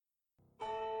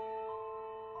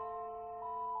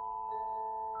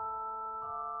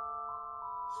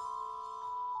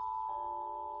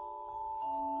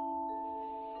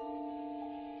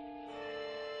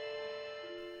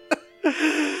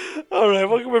All right,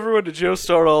 welcome everyone to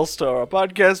Joestar All-Star, a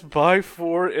podcast by,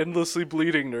 for, endlessly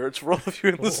bleeding nerds. For all of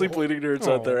you endlessly bleeding nerds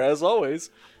out there, as always,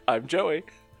 I'm Joey.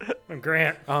 I'm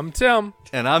Grant. I'm Tim.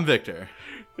 And I'm Victor.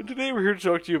 And today we're here to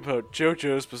talk to you about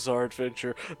JoJo's Bizarre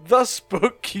Adventure, Thus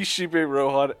Spoke Kishibe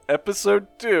Rohan, Episode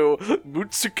 2,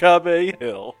 Mutsukabe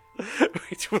Hill.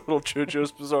 We do a little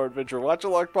JoJo's Bizarre Adventure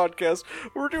watch-along podcast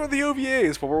where we're doing the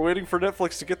OVAs while we're waiting for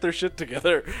Netflix to get their shit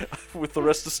together with the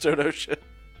rest of Stone Ocean.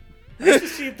 Nice to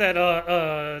see that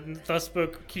Thus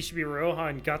Spoke Kishibe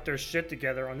Rohan got their shit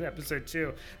together on episode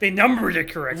 2. They numbered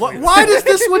it correctly. Why does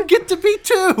this one get to be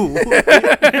 2?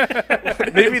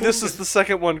 Maybe this is the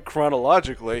second one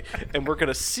chronologically, and we're going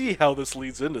to see how this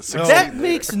leads into 16. That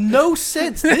makes no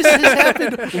sense. This has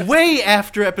happened way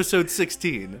after episode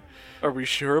 16. Are we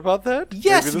sure about that?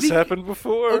 Yes. Maybe this happened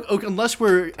before? Unless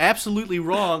we're absolutely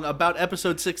wrong about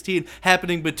episode 16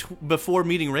 happening before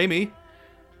meeting Raimi.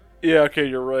 Yeah, okay,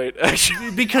 you're right.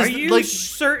 Actually, Because, Are you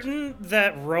certain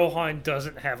that Rohan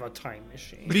doesn't have a time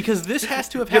machine? Because this has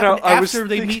to have happened after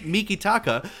they meet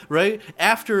Mikitaka, right?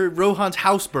 After Rohan's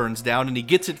house burns down and he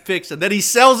gets it fixed, and then he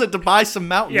sells it to buy some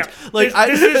mountains. Yeah,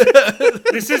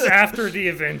 this is after the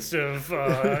events of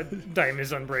Time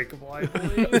is Unbreakable, I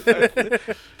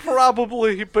believe.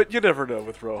 probably, but you never know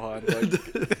with Rohan.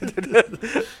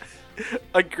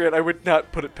 Grant, I would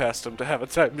not put it past him to have a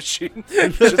time machine.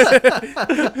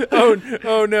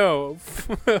 Oh no.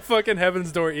 Fucking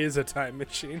Heaven's Door is a time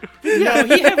machine. No,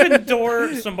 he Heaven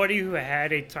Door somebody who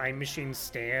had a time machine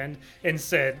stand and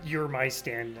said, "You're my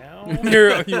stand now."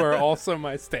 You are also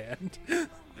my stand.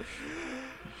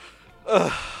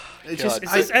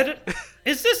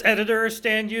 Is this editor a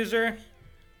stand user?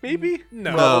 Maybe?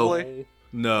 No. Probably.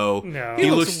 No. He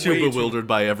looks looks too way too- bewildered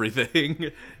by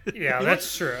everything. Yeah,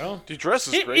 that's true. He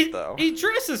dresses great, though. He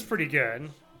dresses pretty good.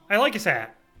 I like his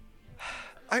hat.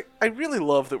 I really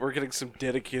love that we're getting some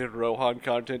dedicated Rohan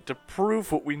content to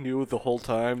prove what we knew the whole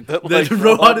time. That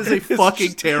Rohan is a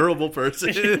fucking terrible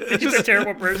person. He's a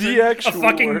terrible person. The actual a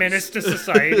fucking worst. menace to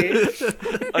society.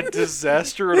 A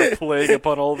disaster and a plague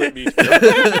upon all that meet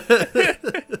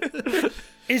him.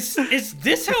 Is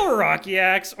this how Araki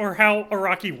acts, or how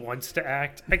Araki wants to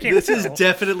act? I can't This tell. is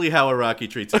definitely how Araki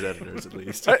treats his editors, at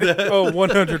least. Oh,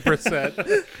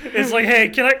 100%. It's like, hey,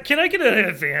 can I get an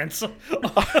advance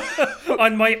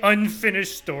on my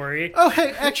unfinished story? Oh,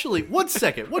 hey, actually, 1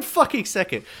 second. 1 fucking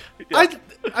second.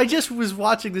 I just was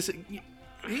watching this.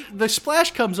 The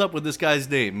Splash comes up with this guy's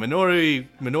name, Minoru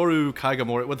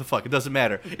Kagamori. What the fuck? It doesn't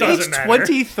matter. Doesn't Age matter.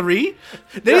 23?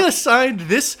 They assigned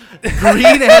this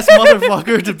green-ass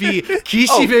motherfucker to be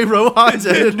Kishibe Rohan's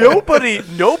editor. Nobody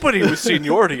with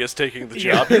seniority is taking the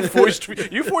job. You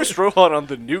forced Rohan on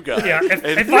the new guy. Yeah,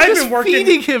 if I've Just been working,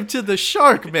 feeding him to the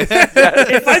shark, man.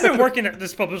 if I've been working at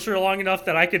this publisher long enough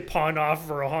that I could pawn off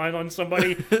Rohan on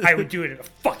somebody, I would do it in a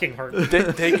fucking heartbeat.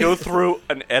 They go through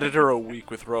an editor a week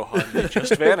with Rohan. They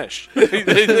just vanish.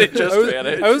 they just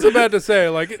vanish. I was about to say,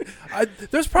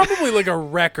 there's probably like a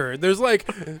record. There's like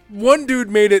one dude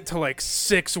made it to like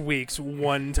 6 weeks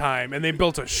one time, and they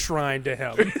built a shrine to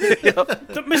him.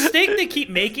 The mistake they keep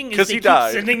making is 'Cause they he keep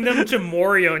died. sending them to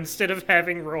Morio instead of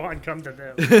having Rohan come to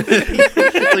them.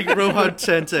 Like, Rohan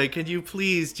Sensei, can you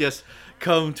please just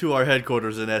come to our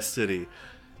headquarters in S City?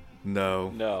 No.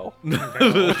 No.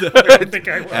 I don't think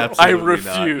I will. I Absolutely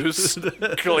not. refuse.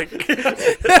 Click.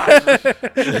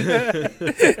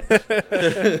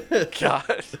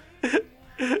 God.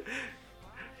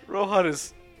 Rohan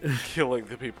is killing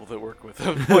the people that work with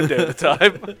him one day at a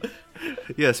time.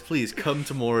 Yes, please come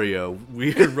to Morio.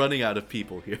 We're running out of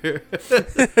people here.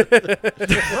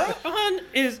 Rohan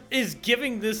is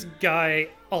giving this guy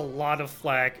a lot of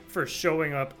flack for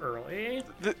showing up early.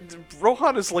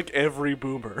 Rohan is like every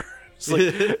boomer. It's like,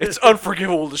 it's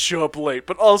unforgivable to show up late,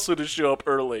 but also to show up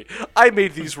early. I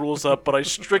made these rules up, but I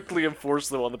strictly enforce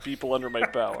them on the people under my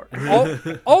power.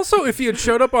 Also, if he had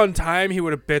showed up on time, he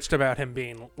would have bitched about him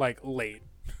being like late.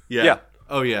 Yeah.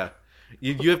 Oh, yeah.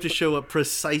 You have to show up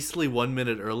precisely 1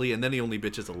 minute early, and then he only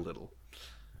bitches a little.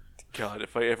 God,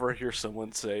 if I ever hear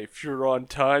someone say, if you're on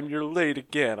time, you're late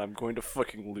again, I'm going to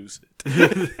fucking lose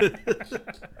it.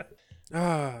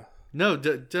 No,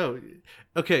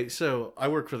 okay, so I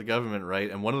work for the government, right?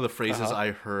 And one of the phrases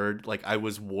I heard, like, I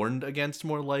was warned against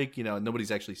more like, nobody's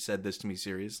actually said this to me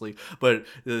seriously, but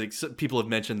like, people have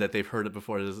mentioned that they've heard it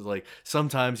before. It's like,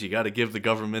 sometimes you got to give the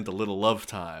government a little love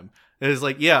time. And it's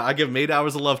like, yeah, I give them 8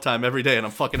 hours of love time every day and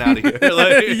I'm fucking out of here.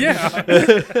 Like, Yeah.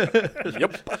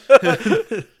 Yep.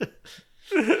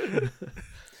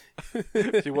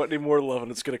 If you want any more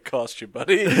loving, it's going to cost you,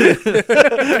 buddy.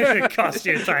 It cost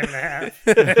you a time and a half.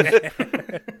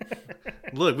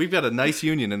 look, we've got a nice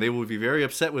union, and they will be very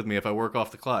upset with me if I work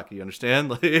off the clock. You understand?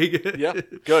 Like, Yeah,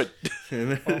 good.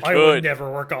 I would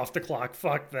never work off the clock.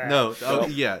 Fuck that. No,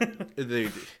 yeah.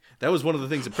 That was one of the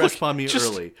things that pressed upon me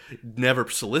early. Never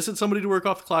solicit somebody to work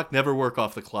off the clock, never work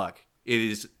off the clock. It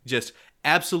is just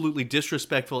absolutely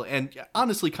disrespectful and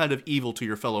honestly kind of evil to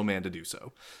your fellow man to do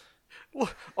so. Well,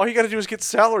 all you got to do is get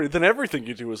salary. Then everything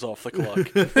you do is off the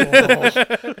clock.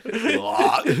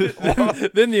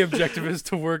 Then the objective is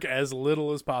to work as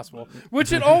little as possible,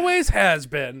 which it always has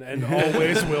been and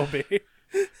always will be.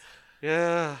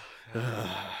 Yeah.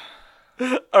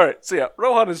 All right. So yeah,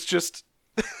 Rohan is just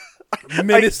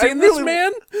Menacing this really-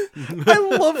 man? I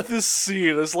love this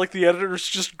scene. It's like the editor's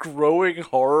just growing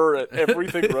horror at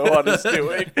everything Rohan is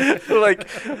doing. Like,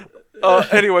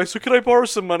 anyway, so can I borrow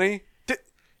some money?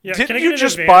 Yeah, Didn't can I you get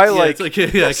just an buy advance? like can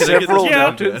I get several this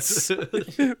mountains?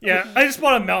 Yeah, I just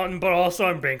bought a mountain, but also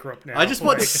I'm bankrupt now. I just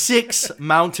want 6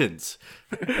 mountains.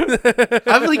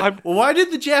 I'm like, why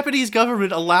did the Japanese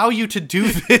government allow you to do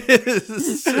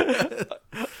this?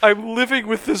 I'm living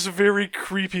with this very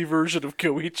creepy version of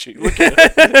Koichi. Look at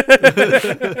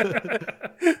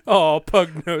it. Oh,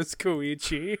 pug-nosed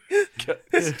Koichi.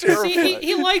 It's See, terrifying.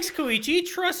 he likes Koichi. He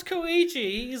trusts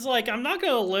Koichi. He's like, I'm not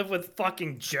gonna live with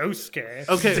fucking Josuke.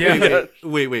 Okay, Yeah.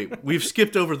 wait. We've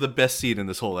skipped over the best scene in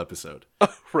this whole episode,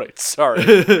 Right, sorry.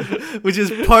 which is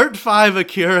part 5,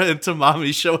 Akira and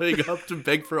Tamami showing up to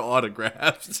beg for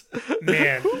autographs.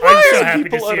 Man, I'm are so happy to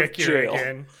people out see of Akira jail?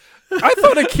 again. I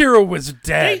thought Akira was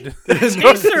dead. They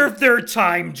served their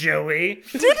time, Joey.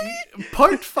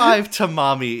 Part 5,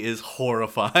 Tamami is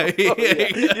horrifying. He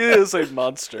is a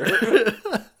monster.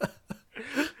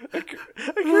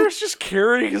 Akira's just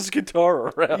carrying his guitar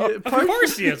around. Of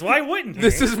course he is. Why wouldn't he?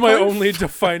 This is my only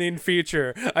defining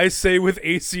feature. I say with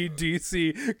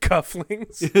AC/DC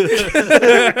cufflinks.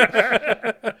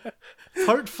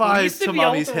 Part He 5, used to be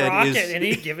able Tamami's to head rock is at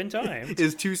any given time.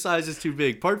 is 2 sizes too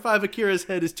big. Part 5, Akira's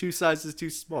head is 2 sizes too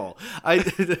small.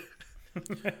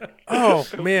 Oh,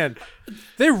 man.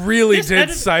 They really This did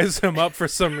edit- size him up for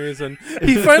some reason.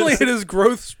 He finally hit his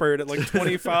growth spurt at like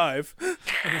 25.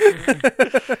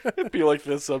 It'd be like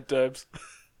this sometimes.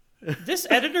 This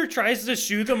editor tries to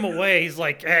shoo them away. He's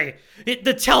like, hey,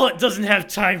 the talent doesn't have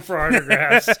time for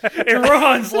autographs. And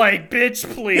Rohan's like, bitch,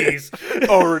 please.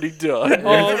 Already done.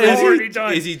 Already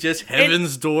done. Is he just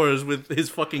heaven's doors with his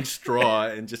fucking straw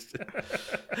and just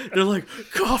they're like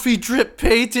coffee drip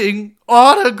painting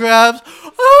autographs. Pretty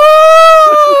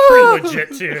Ah!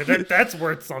 legit, too. That's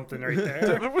worth something right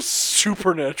there. That was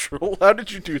supernatural. How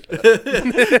did you do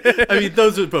that? I mean,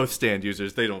 those are both stand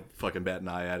users. They don't fucking bat an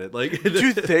eye at it. Like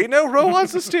Do they know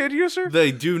Rohan's a stand user?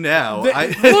 they do now. Look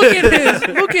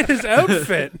at his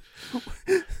outfit.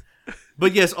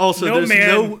 But yes, also No there's man.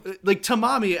 no like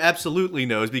Tamami absolutely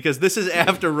knows because this is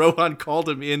after Rohan called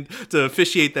him in to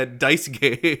officiate that dice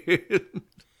game.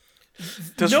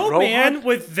 Does No Rohan? man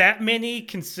with that many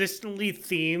consistently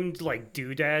themed, like,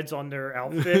 doodads on their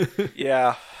outfit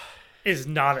Yeah. is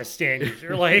not a stand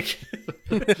user. Like,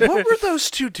 What were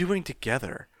those two doing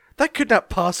together? That could not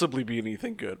possibly be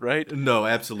anything good, right? No,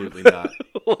 absolutely not.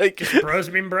 Like, bros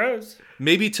being bros.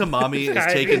 Maybe Tamami I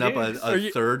has taken mean, up a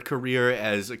you- third career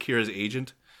as Akira's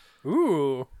agent.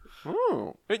 Ooh.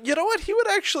 oh, you know what? He would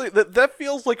actually. That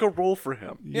feels like a role for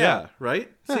him. Yeah, right?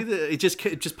 See, it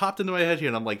just popped into my head here,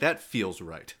 and I'm like, that feels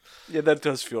right. Yeah, that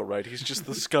does feel right. He's just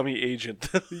the scummy agent.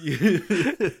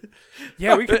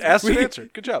 Yeah, we can, Asked we, and can,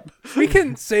 answered. Good job. we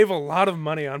can save a lot of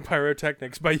money on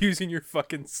pyrotechnics by using your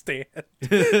fucking stand. You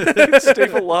can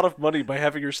save a lot of money by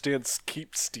having your stands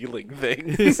keep stealing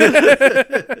things.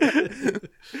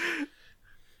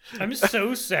 I'm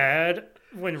so sad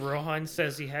when Rohan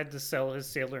says he had to sell his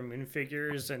Sailor Moon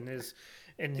figures and his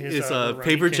It's Rurouni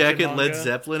Paper Kenshin Jacket manga. Led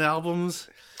Zeppelin albums.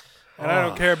 And I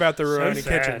don't care about the Rurouni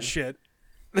sad. Kitchen shit.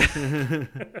 Oh,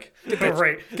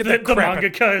 right. get The that crap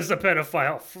mangaka is a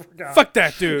pedophile. Forgot. Fuck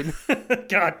that dude.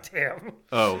 God damn.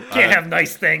 Oh, Can't have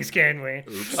nice things, can we?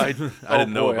 I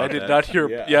didn't know about I did that. not hear.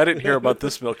 Yeah. I didn't hear about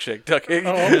this milkshake ducking.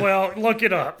 Oh, well, look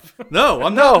it up. No,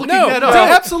 I'm not looking no, that up. no.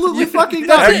 Absolutely fucking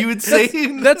not. Are you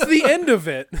insane? That's the end of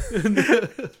it.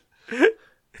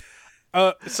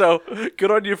 So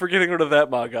good on you for getting rid of that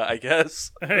manga. I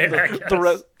guess. I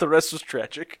guess. The rest was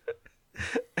tragic.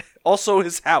 Also,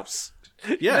 his house.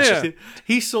 Yeah, Yeah.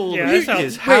 he sold Yeah, his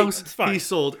it's house. it's fine. He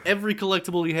sold every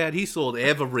collectible he had. He sold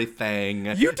everything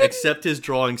You didn't- except his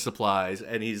drawing supplies,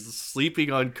 and he's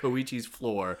sleeping on Koichi's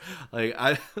floor. Like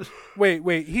I,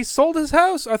 Wait. He sold his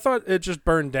house? I thought it just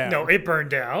burned down. No, it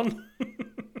burned down.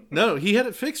 no, he had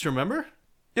it fixed. Remember?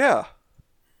 Yeah.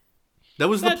 That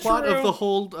was the Not plot true. of the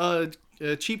whole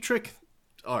Cheap Trick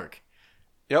arc.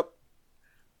 Yep.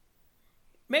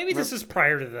 Maybe this is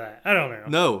prior to that. I don't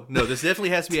know. No, this definitely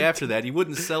has to be after that. He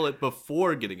wouldn't sell it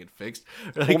before getting it fixed.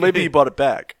 Like, Well, maybe he bought it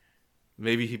back.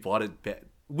 Maybe he bought it back.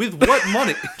 With what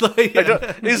money? Like,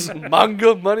 Is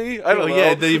manga money? I don't know.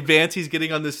 Yeah, the advance he's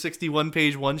getting on this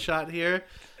 61-page one-shot here.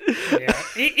 Yeah,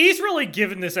 he's really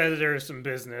giving this editor some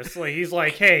business. Like he's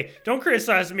like, hey, don't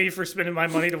criticize me for spending my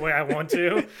money the way I want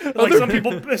to. Like some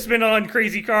people spend on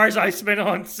crazy cars, I spend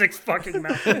on 6 fucking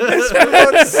mountains. I spent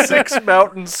on 6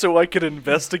 mountains so I could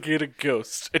investigate a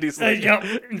ghost. And he's like, Yep,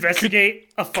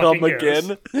 investigate a fucking come ghost.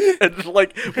 again. And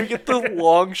like we get the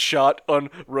long shot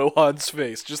on Rohan's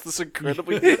face, just this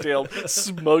incredibly detailed,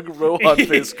 smug Rohan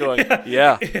face going,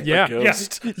 yeah, Yeah. a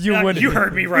ghost. You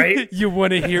heard me right. You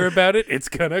want to hear about it? It's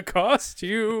gonna cost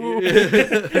you.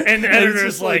 And the editor's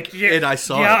just like, yeah, and I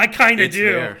saw yeah, it. I kind of It's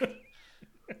do. there.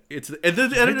 And then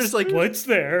the editor's like, What's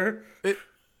there?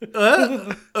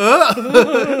 The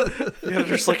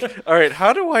editor's like, all right,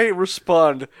 how do I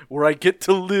respond where I get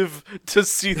to live to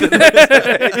see the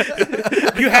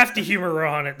next day? You have to humor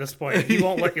Rohan at this point. He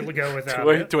won't let you go without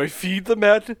it. Do I feed the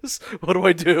madness? What do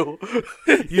I do?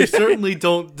 you certainly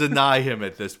don't deny him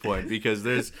at this point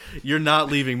because you're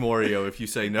not leaving Morio if you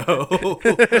say no. You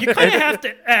kind of have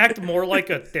to act more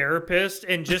like a therapist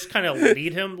and just kind of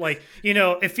lead him. Like,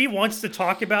 if he wants to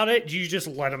talk about it, you just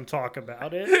let him talk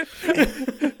about it.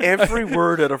 Every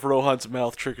word out of Rohan's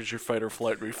mouth triggers your fight or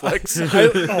flight reflex. I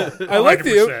like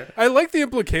 100%. I like the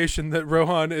implication that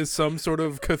Rohan is some sort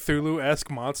of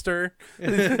Cthulhu-esque monster.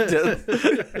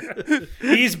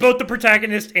 He's both the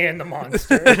protagonist and the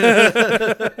monster.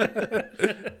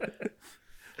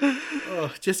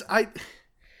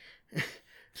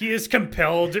 He is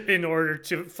compelled in order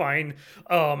to find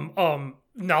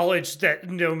knowledge that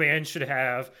no man should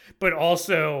have, but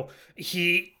also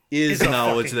he is a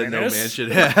knowledge fucking that no menace. man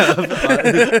should have.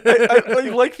 I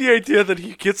like the idea that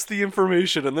he gets the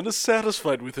information and then is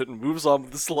satisfied with it and moves on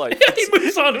with his life. He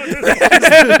moves on with his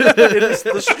It is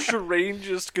the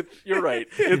strangest. You're right.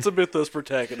 It's a Mythos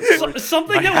protagonist.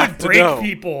 something that have would to break know.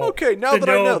 people. Okay, now to that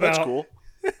I know, about, that's cool.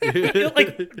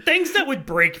 like things that would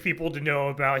break people to know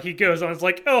about. He goes on, it's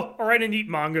like, oh, I'll write a neat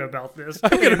manga about this.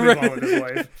 I'm gonna move on with his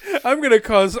life. I'm gonna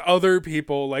cause other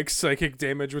people like psychic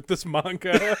damage with this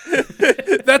manga.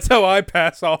 That's how I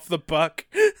pass off the buck.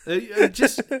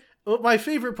 My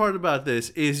favorite part about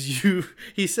this is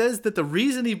he says that the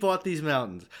reason he bought these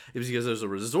mountains is because there's a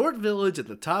resort village at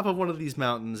the top of one of these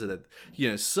mountains, and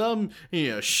that some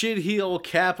shitheel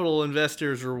capital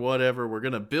investors or whatever were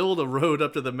gonna build a road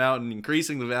up to the mountain,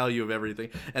 increasing the value of everything,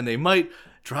 and they might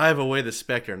drive away the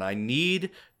specter. And I need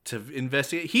to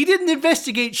investigate. He didn't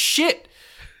investigate shit.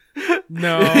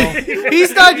 No,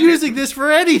 He's not using this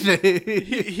for anything.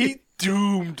 He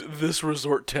doomed this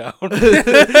resort town.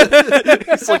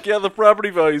 He's like, yeah, the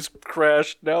property values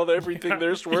crashed. Now that everything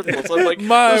there's worthless. I'm like,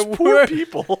 those poor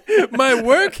people. my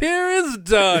work here is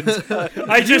done.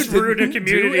 I just ruined a didn't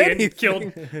do community and anything.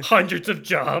 killed hundreds of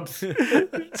jobs.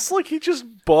 It's like he just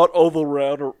bought all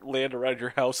the land around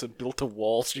your house and built a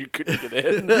wall so you couldn't get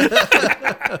in.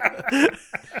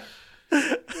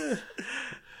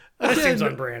 That seems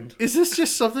on brand. Is this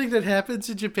just something that happens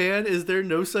in Japan? Is there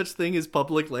no such thing as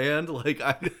public land? Like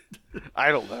I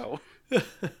don't know.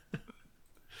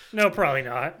 No, probably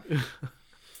not.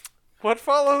 What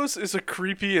follows is a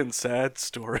creepy and sad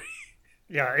story.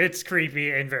 Yeah, it's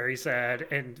creepy and very sad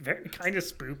and very kind of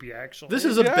spoopy, actually. This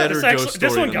is a better This ghost story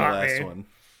this one than the got last me. one.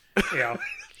 Yeah.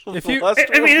 If you, I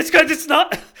mean, it's because it's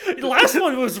not. The last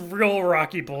one was real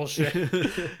rocky bullshit,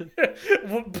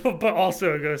 but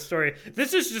also a ghost story.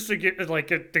 This is just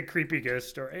the creepy ghost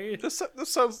story. This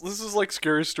is like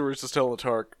Scary Stories to Tell in the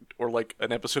Dark, or like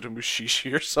an episode of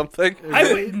Mushishi or something.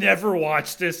 I would never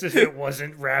watch this if it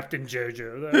wasn't wrapped in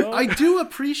JoJo, though. I do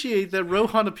appreciate that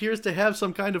Rohan appears to have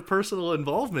some kind of personal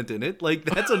involvement in it. Like,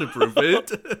 that's an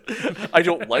improvement. I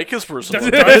don't like his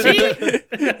personal. Does he?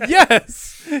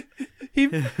 yes. He.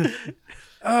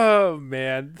 Oh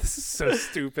man, this is so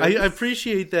stupid. I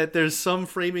appreciate that there's some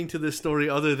framing to this story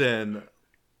other than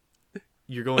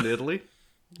you're going to Italy.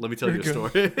 Let me tell you a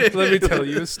story. Let me tell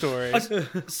you a story.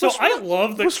 So I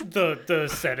love the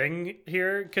setting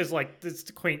here because like this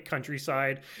quaint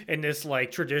countryside in this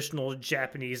like traditional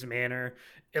Japanese manner.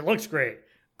 It looks great.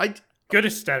 Good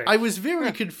aesthetic. I was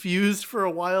very confused for a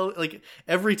while. Like,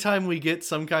 every time we get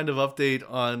some kind of update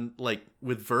on, like,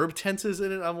 with verb tenses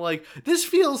in it, I'm like, this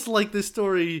feels like this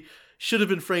story should have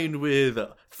been framed with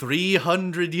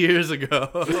 300 years ago.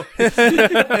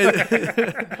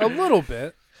 A little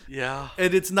bit. Yeah.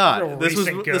 And it's not. Real This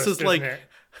recent is ghost, like isn't it?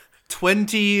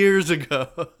 20 years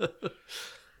ago.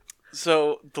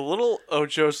 So the little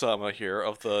Ojo-sama here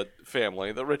of the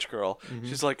family, the rich girl,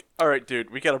 she's like, "All right, dude,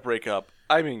 we gotta break up.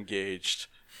 I'm engaged,"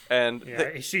 and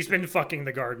Yeah, she's been fucking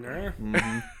the gardener.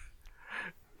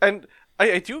 and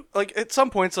I do like at some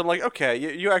points I'm like, okay,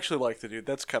 you actually like the dude.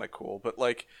 That's kind of cool, but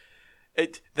like,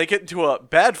 they get into a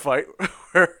bad fight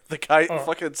where the guy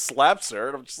fucking slaps her,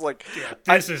 and I'm just like,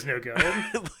 This is no good.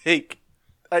 like,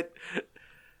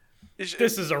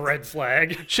 This is a red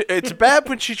flag. It's bad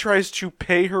when she tries to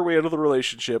pay her way out of the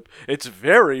relationship. It's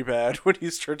very bad when he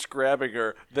starts grabbing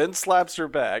her, then slaps her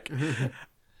back. and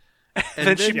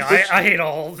then she Yeah, I hate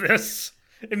all of this.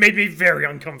 It made me very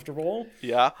uncomfortable.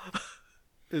 yeah.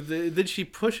 Then she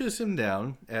pushes him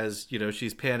down as,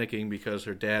 she's panicking because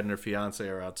her dad and her fiance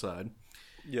are outside.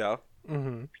 Yeah.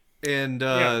 And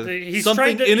he's something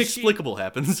trying to- inexplicable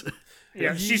happens.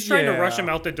 Yeah, she's trying to rush Yeah. him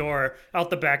out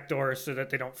the back door, so that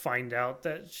they don't find out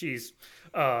that she's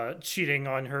cheating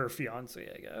on her fiance,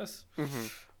 I guess.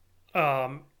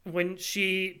 When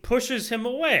she pushes him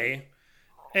away,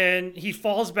 and he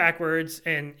falls backwards,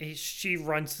 and she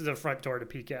runs to the front door to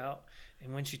peek out.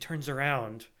 And when she turns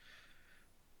around,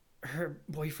 her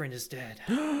boyfriend is dead.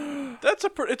 It's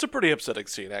a pretty upsetting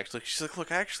scene, actually. She's like,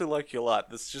 look, I actually like you a lot.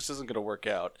 This just isn't going to work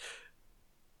out.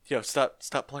 Yo, stop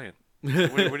playing.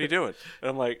 What are you doing? And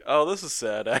I'm like, oh, this is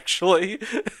sad, actually.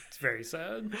 It's very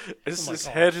sad. His I'm like, oh,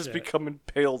 head has shit. become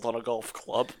impaled on a golf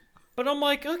club. But I'm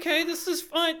like, okay, this is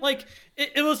fine. Like,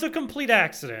 it was a complete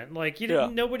accident. Like,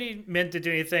 nobody meant to do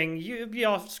anything. You'd be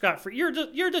off scot-free. You're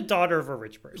the daughter of a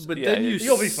rich person. But Yeah, then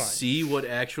you'll be fine. see what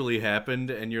actually happened,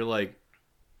 and you're like,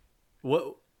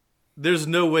 what? There's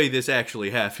no way this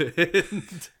actually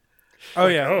happened. Oh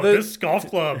yeah, Oh, this golf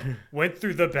club went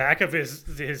through the back of his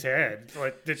head.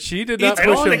 Like, she did not It's I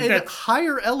don't push on him. think a that's-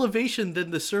 higher elevation than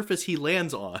the surface he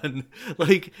lands on.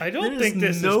 Like, I don't there's think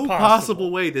this is no possible.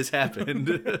 way this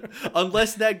happened,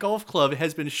 unless that golf club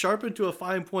has been sharpened to a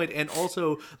fine point and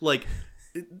also like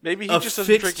Maybe he just doesn't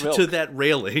drink affixed milk. to that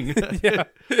railing. Yeah,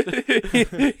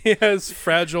 he has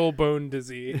fragile bone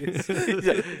disease.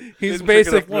 Yeah, He's didn't drink enough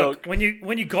basically milk.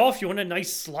 when you golf, you want a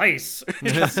nice slice.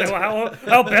 So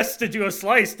how best to do a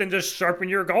slice than just sharpen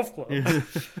your golf club?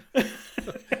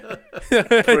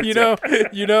 you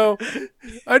know,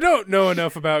 I don't know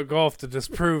enough about golf to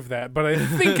disprove that, but I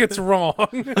think it's wrong.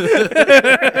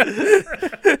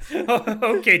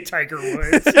 Okay, Tiger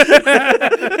Woods.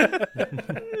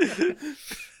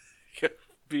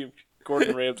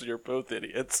 Gordon Ramsay are both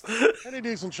idiots. Any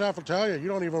decent chef will tell you, you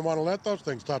don't even want to let those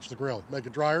things touch the grill. Make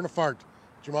it drier than a fart.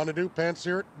 What you want to do,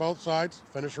 pan-sear it, both sides,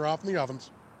 finish her off in the ovens.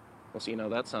 Well, see, now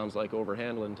that sounds like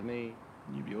overhandling to me.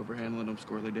 You'd be overhandling him,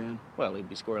 Squirrely Dan. Well, he'd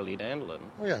be squarely dandling.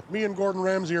 Oh yeah, me and Gordon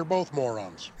Ramsay are both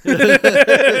morons.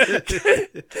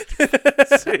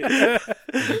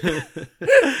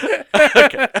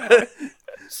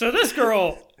 So this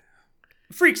girl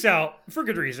freaks out for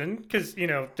good reason, because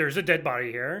there's a dead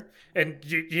body here, and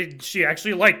she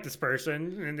actually liked this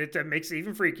person, and that makes it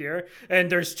even freakier. And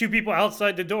there's two people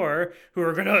outside the door who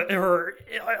are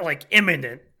like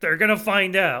imminent. They're gonna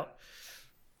find out.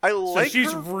 I So like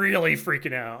she's her. really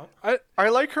freaking out. I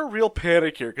like her real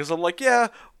panic here because I'm like, yeah,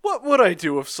 what would I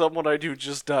do if someone I knew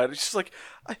just died? And she's like,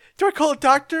 do I call a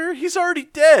doctor? He's already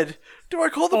dead. Do I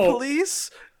call the police?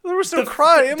 There was no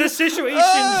crime. The situation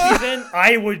she's in,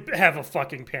 I would have a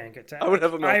fucking panic attack. I would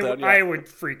have a meltdown, yeah. I would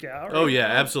freak out. Oh yeah,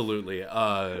 absolutely.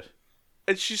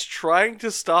 And she's trying to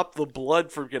stop the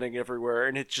blood from getting everywhere,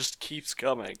 and it just keeps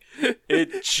coming.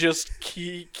 It just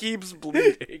keeps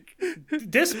bleeding.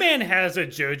 This man has a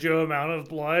JoJo amount of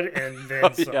blood and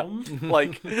then some.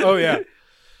 Like, Oh yeah,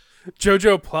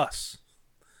 JoJo Plus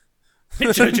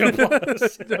JoJo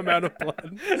Plus. the amount of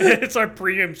blood. It's our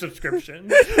premium subscription.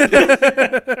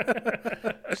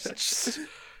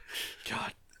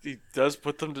 God, he does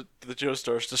put them to the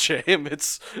Joestars to shame.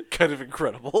 It's kind of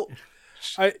incredible.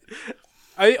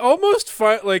 I almost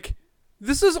find like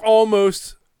this is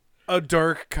almost a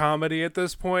dark comedy at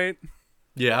this point.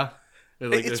 Yeah.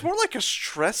 It's more like a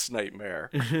stress nightmare.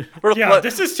 Where, Yeah, like,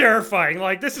 this is terrifying.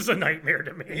 Like, this is a nightmare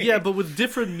to me. Yeah, but with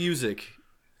different music,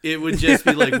 it would just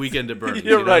be like Weekend at Bernie's.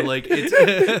 You're right. Like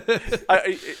it's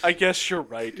I guess you're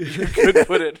right. You could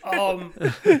put it.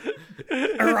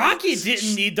 Araki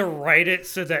didn't need to write it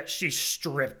so that she's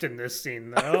stripped in this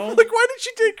scene, though. Like, why did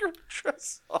she take her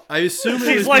dress off? I assume it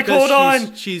She's was like, because "Hold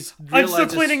on, she's I'm still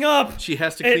realizes cleaning up." She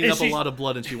has to And- clean and up a she's- lot of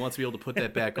blood, and she wants to be able to put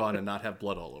that back on and not have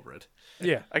blood all over it.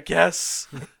 Yeah, I guess.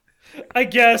 I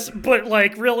guess, but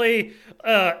like, really,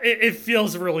 it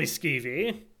feels really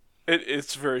skeevy.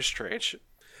 It's very strange.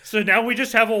 So now we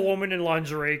just have a woman in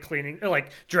lingerie cleaning,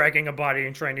 like dragging a body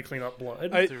and trying to clean up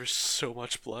blood. There's so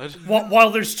much blood.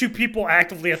 While there's two people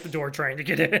actively at the door trying to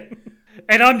get in.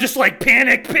 And I'm just like,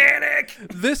 panic, panic!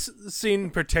 This scene in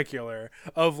particular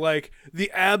of like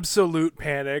the absolute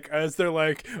panic as they're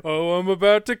like, oh, I'm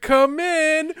about to come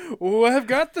in. Oh, I've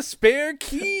got the spare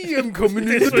key. I'm coming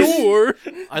in the door.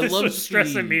 This was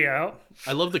stressing me out.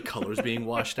 I love the colors being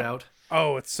washed out.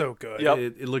 Oh, it's so good. Yep.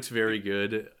 It looks very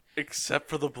good. Except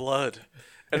for the blood.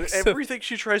 And everything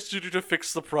she tries to do to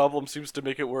fix the problem seems to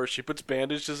make it worse. She puts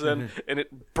bandages in, and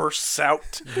it bursts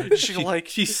out.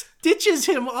 She stitches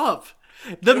him up.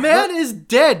 The man is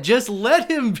dead. Just let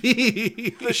him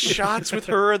be. The shots with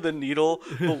her and the needle,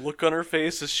 the look on her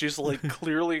face as she's like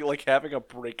clearly like having a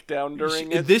breakdown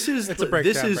during it. This is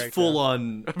breakdown. full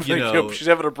on. You know, she's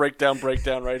having a breakdown right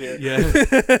here. Yeah.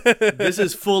 This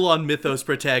is full on Mythos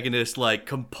protagonist like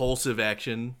compulsive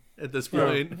action at this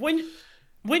point.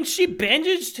 When she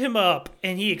bandaged him up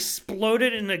and he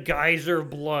exploded in a geyser of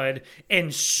blood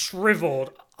and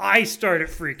shriveled, I started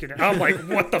freaking out. I'm like,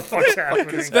 what the fuck's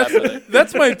happening?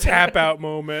 That's my tap out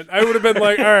moment. I would have been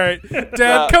like, all right,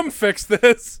 Dad, come fix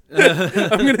this.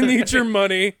 I'm going to need your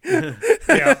money. Yeah,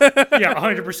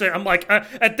 100%. I'm like,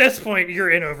 at this point, you're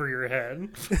in over your head.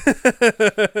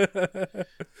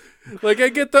 Like, I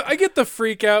get the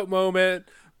freak out moment,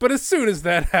 but as soon as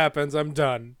that happens, I'm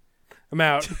done. I'm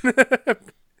out.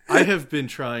 I have been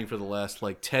trying for the last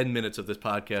like 10 minutes of this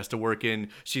podcast to work in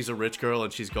she's a rich girl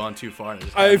and she's gone too far.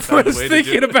 I was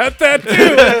thinking about that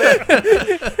too.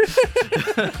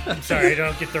 I'm sorry, I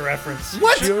don't get the reference.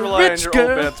 What? You're relying on your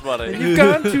old man's money. You've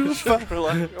gone too far.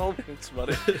 Relying on your old man's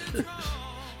money.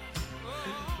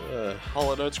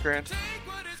 Hollow Notes, Grant.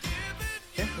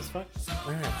 Yeah, that's fine.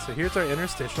 All right, so here's our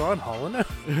interstitial on Hollow Note.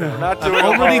 We're not doing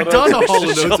already done a Hollow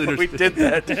Notes interstitial. We did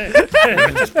that.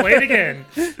 Just play it again.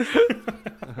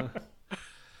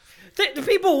 The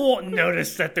people won't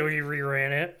notice that we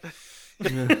reran it.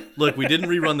 Look, we didn't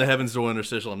rerun the Heaven's Door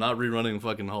interstitial. I'm not rerunning the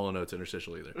fucking Hollow Notes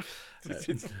interstitial either.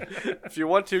 If you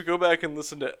want to, go back and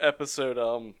listen to episode.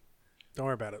 Don't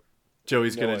worry about it.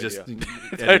 Joey's No gonna idea. just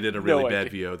edit in a really No bad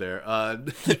idea. VO there.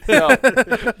 No,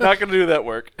 not gonna do that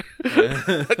work.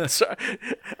 Sorry.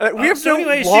 We have so no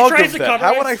anyway, she log tries of to that.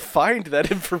 How would cauterize- I find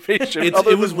that information? It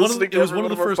other was than one of listening to it was every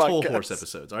one of the our first Whole podcasts? Horse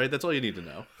episodes. All right, that's all you need to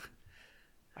know.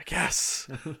 I guess.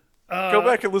 Go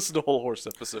back and listen to Whole Horse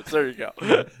episodes. There you go.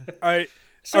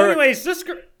 So, anyways,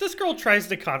 this girl tries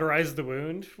to cauterize the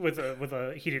wound with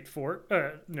a heated fork.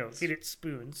 Heated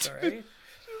spoon. Sorry.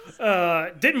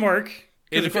 Didn't work.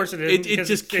 Of course it didn't. It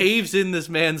just caves in this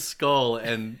man's skull,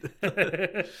 and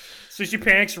so she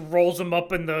panics, rolls him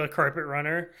up in the carpet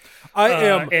runner,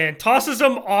 and tosses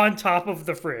him on top of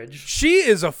the fridge. She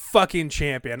is a fucking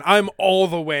champion. I'm all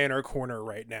the way in her corner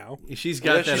right now. she's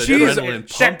got that she's-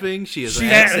 adrenaline pumping. She is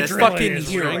That access adrenaline fucking is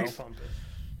hero. really pumping.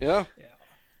 Yeah.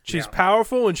 She's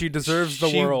powerful and she deserves the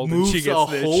She world. moves and she gets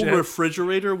a this whole shit.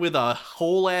 refrigerator with a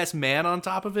whole ass man on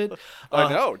top of it. I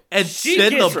know. And She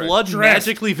then the gets blood dressed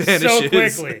magically so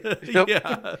vanishes. quickly.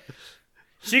 Yeah.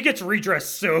 She gets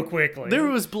redressed so quickly. There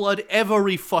was blood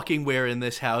every fucking where in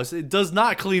this house. It does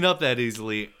not clean up that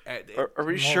easily. Are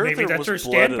we sure maybe there that's her was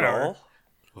blood stand at power. all?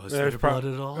 Was there blood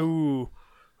at all? Ooh.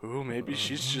 Ooh, maybe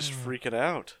she's just freaking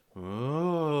out.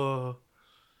 Oh.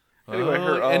 Anyway,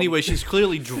 Anyway, she's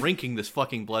clearly drinking this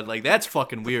fucking blood. Like, that's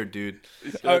fucking weird, dude.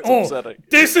 That's upsetting.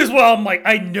 This is why I'm like,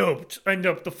 I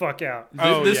noped the fuck out.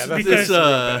 Oh, this, yeah, that's this,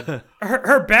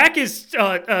 Her back is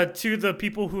to the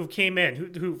people who came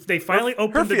in, who they finally Her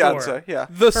opened the fiance, door. yeah.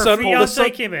 The Her son, fiance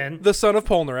came in, the son of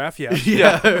Polnareff,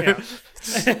 yeah.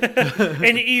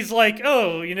 and he's like,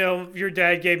 "Oh, your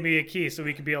dad gave me a key so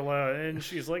we could be alone." And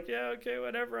she's like, "Yeah, okay,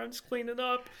 whatever. I'm just cleaning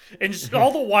up." And just,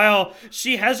 all the while,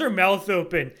 she has her mouth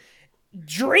open,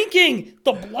 drinking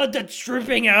the blood that's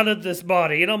dripping out of this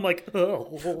body. And I'm like,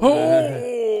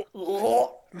 Oh.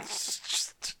 It's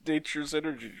just nature's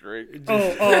energy drink.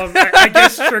 I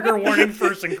guess trigger warning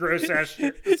for some gross ass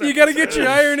shit. You gotta get your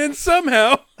iron in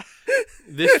somehow.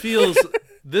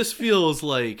 this feels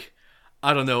like,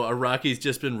 I don't know, Araki's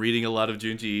just been reading a lot of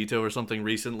Junji Ito or something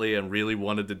recently and really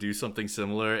wanted to do something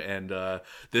similar, and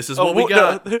this is what we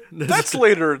got. That's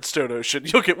later in Stone Ocean.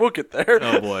 We'll get there.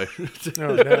 Oh boy.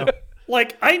 Oh no.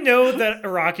 Like, I know that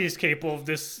Araki's capable of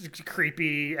this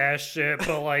creepy ass shit,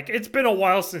 but like, it's been a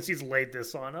while since he's laid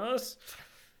this on us.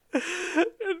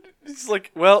 He's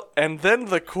like, well, and then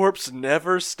the corpse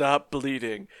never stopped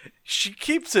bleeding. She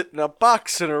keeps it in a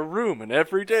box in her room, and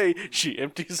every day she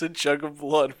empties a jug of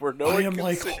blood where no one am can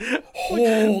like, see.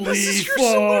 holy This is your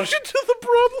fuck. solution to the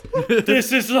problem.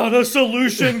 This is not a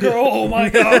solution, girl. Oh my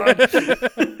god.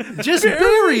 Just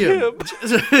bury him.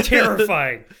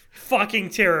 Terrifying. Fucking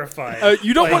terrifying.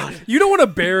 You don't want to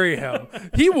bury him.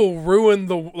 He will ruin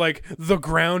the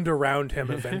ground around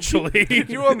him eventually. Can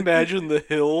you imagine the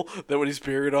hill that when he's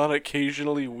buried on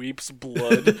occasionally weeps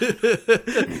blood?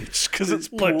 Just because it's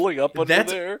pooling up under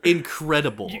That's there.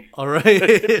 incredible. All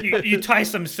right. You tie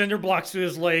some cinder blocks to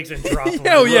his legs and drop him.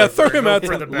 Hell yeah, Look, throw him hope out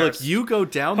for the- the Look, best. you go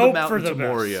down Hope the for mountain to the best.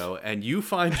 Morio, and you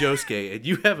find Josuke, and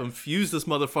you have him fuse this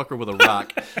motherfucker with a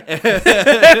rock.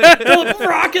 The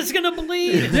rock is gonna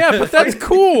bleed. Yeah, but that's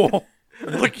cool.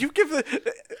 Look, you give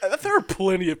there are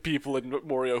plenty of people in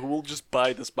Morio who will just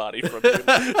buy this body from you.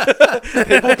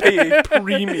 They will pay a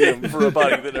premium for a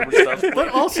body that never stops bleeding. But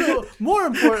also, more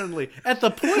importantly, at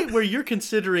the point where you're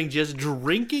considering just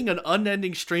drinking an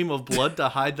unending stream of blood to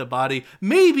hide the body,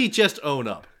 maybe just own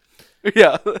up.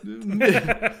 Yeah.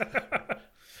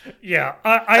 Yeah,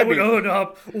 I would own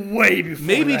up way before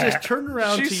Maybe that. just turn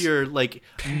around to your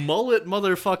mullet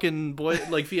motherfucking boy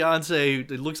fiance. It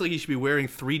looks like he should be wearing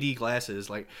 3D glasses.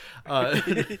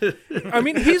 I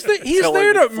mean, he's there to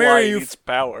Telling marry fly you. needs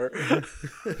power.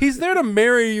 He's there to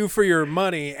marry you for your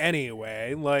money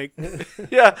anyway. Like,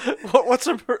 Yeah. What's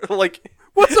a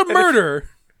what's a murder?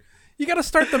 You got to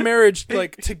start the marriage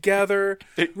together.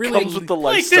 It really comes with the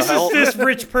Like, this lifestyle. is this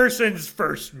rich person's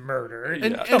first murder.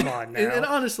 Come on now. And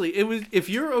honestly, it was if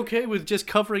you're okay with just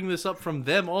covering this up from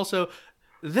them, also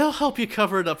they'll help you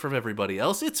cover it up from everybody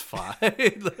else. It's fine.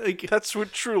 That's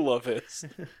what true love is.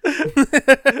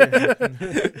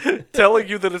 Telling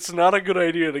you that it's not a good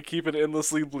idea to keep an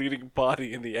endlessly bleeding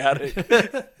body in the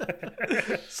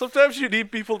attic. Sometimes you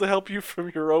need people to help you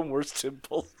from your own worst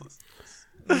impulses.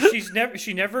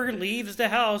 She never leaves the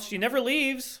house. She never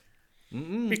leaves.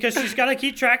 Because she's got to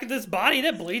keep track of this body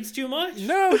that bleeds too much.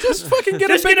 No, just fucking get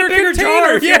Just a bigger jar.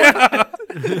 container. if you Yeah.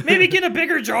 want. Maybe get a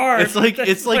bigger jar. It's like getting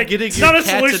it's your not a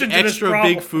cats solution an to this extra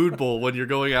problem. big food bowl when you're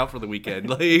going out for the weekend.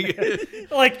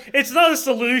 Like, it's not a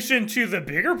solution to the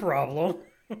bigger problem.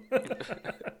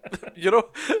 You know,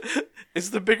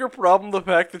 is the bigger problem the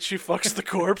fact that she fucks the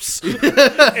corpse?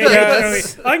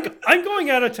 Yes. I'm going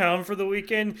out of town for the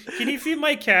weekend. Can you feed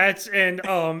my cats and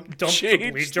dump the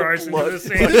Change bleed the jars into blood. the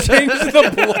sink? Change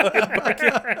the blood.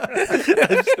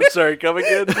 I'm sorry, come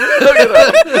again?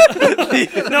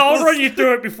 No, I'll run you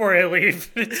through it before I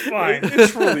leave. It's fine.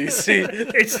 It's real easy.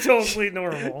 It's totally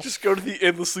normal. Just go to the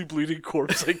endlessly bleeding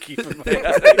corpse I keep in my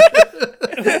attic.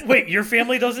 Wait, your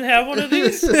family doesn't have one of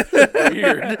these?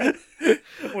 Weird.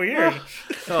 Weird.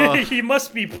 He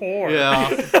must be poor. Yeah.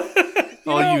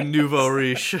 You nouveau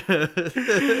riche.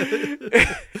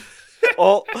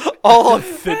 All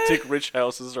authentic rich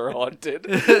houses are haunted.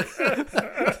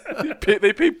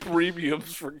 They pay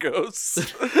premiums for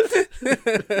ghosts.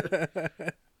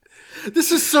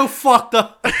 This is so fucked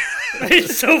up.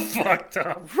 It's so fucked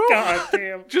up. God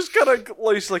damn. Just gotta,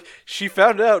 like, she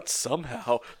found out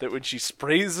somehow that when she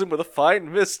sprays him with a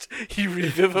fine mist, he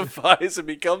revivifies and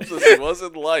becomes as he was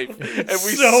in life. And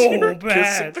we So see her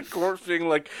bad. kissing the corpse, being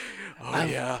like, "Oh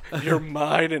yeah, you're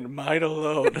mine and mine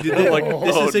alone." I'm like,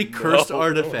 This "Oh, is a cursed no."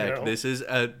 artifact. no. This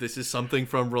is something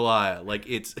from Relia. Like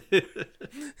it's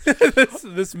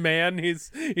this man,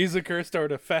 he's a cursed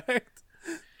artifact.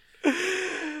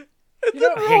 And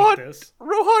then I hate this.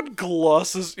 Rohan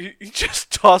glosses. He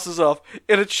just tosses off.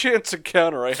 In a chance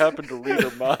encounter, I happened to read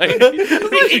her mind.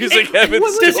 Using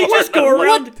heaven's Does he door. just go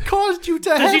around? what caused you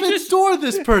to he have just- adore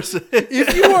this person?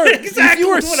 If you are Exactly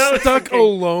what I was stuck thinking.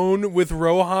 alone with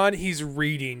Rohan, he's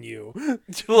reading you.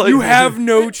 Like, You have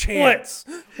no chance.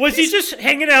 Was he just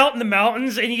hanging out in the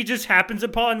mountains and he just happens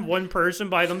upon one person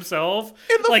by themselves?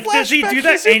 In the Like, does he do flashback,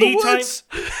 that he's in the anytime? woods.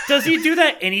 Does he do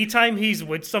that anytime he's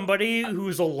with somebody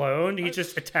who's alone? He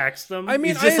just attacks them. I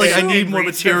mean, He's just like, I need more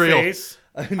Rates their material. face.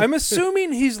 I'm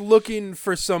assuming he's looking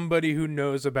for somebody who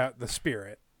knows about the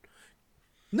spirit.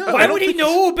 No, Why would he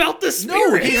know about the No,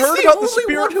 spirit? he he's heard the about the only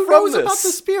spirit one who from knows about this.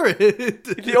 the spirit.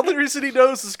 The only reason he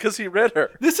knows is because he read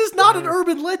her. This is not an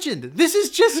urban legend. This is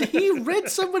just he read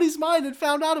somebody's mind and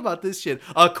found out about this shit,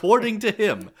 according to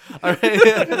him. All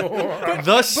right?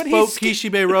 Thus but spoke he's-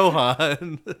 Kishibe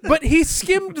Rohan. But he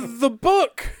skimmed the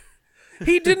book.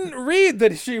 He didn't read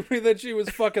that she was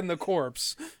fucking the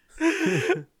corpse.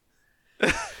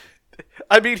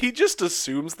 I mean, he just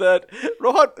assumes that.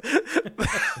 Rohan,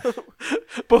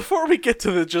 before we get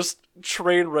to the just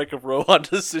train wreck of Rohan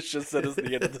decisions that is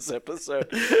the end of this episode,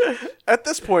 at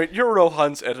this point, you're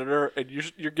Rohan's editor, and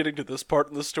you're getting to this part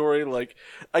in the story. Like,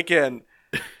 again,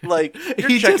 Like, you're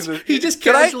He checking just, this. he just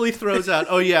Can I- casually throws out,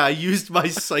 "Oh yeah, I used my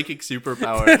psychic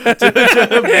superpower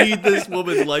to read this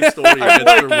woman's life story against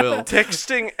her will."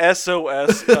 texting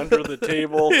SOS under the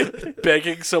table,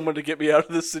 begging someone to get me out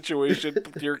of this situation.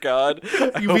 Dear God, I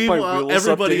hope my Meanwhile, will is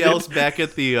everybody updated. else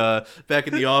back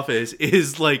in the office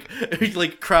is like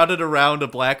crowded around a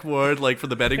blackboard, like for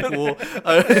the betting pool.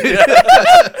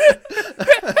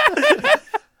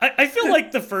 I feel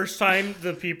like the first time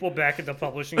the people back at the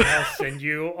publishing house send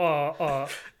you to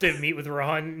meet with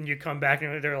Rohan, and you come back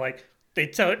and they're like,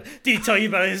 did he tell you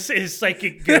about his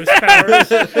psychic ghost powers?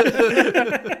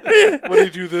 What did he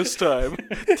do this time?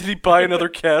 Did he buy another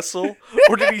castle?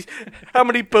 Or how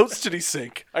many boats did he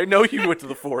sink? I know you went to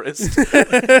the forest.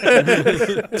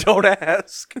 Don't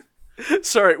ask.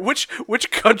 Sorry, which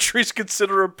countries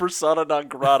consider him persona non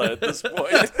grata at this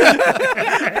point?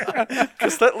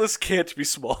 Because that list can't be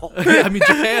small. I mean,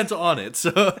 Japan's on it, so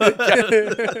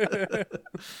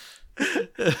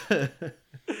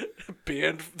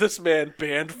This man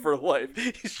banned for life.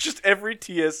 He's just every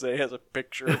TSA has a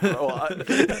picture of Rohan.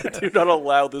 Do not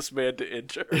allow this man to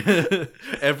enter.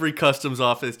 every customs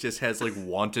office just has like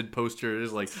wanted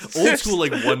posters, like old school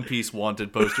like One Piece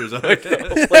wanted posters on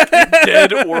it. Like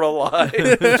dead or alive.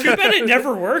 Too bad it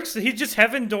never works. He just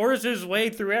heaven doors his way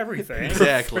through everything.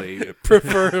 Exactly.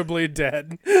 Preferably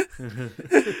dead.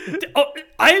 Oh,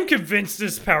 I am convinced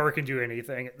this power can do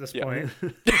anything at this point.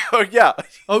 Oh yeah.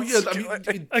 Oh yeah, I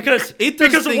mean, Because It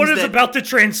does of what things is that- about to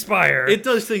transpire. it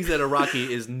does things that Araki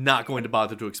is not going to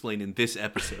bother to explain in this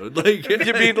episode. Like,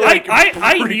 You mean like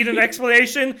I need an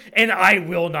explanation, and I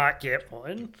will not get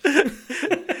one.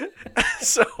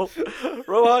 so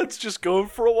Rohan's just going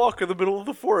for a walk in the middle of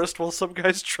the forest while some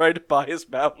guy's trying to buy his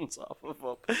mountains off of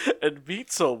him and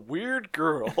meets a weird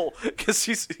girl because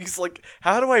he's like,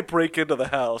 how do I break into the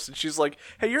house? And she's like,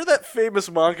 hey, you're that famous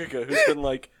mangaka who's been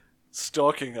like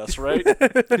stalking us, right?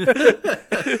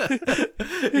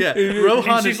 yeah,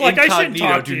 Rohan she's and like, "I shouldn't Incognito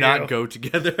talk do to not you." go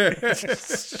together.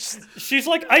 She's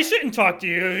like, I shouldn't talk to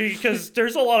you because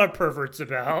there's a lot of perverts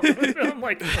about. I'm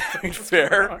like,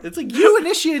 Fair. It's like, you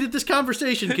initiated this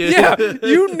conversation, kid. Yeah,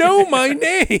 you know my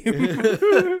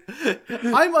name.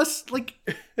 I must like.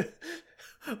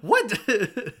 What?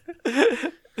 and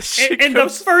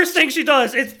the first thing she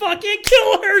does is fucking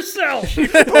kill herself.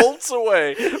 Bolts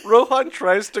away. Rohan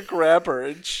tries to grab her,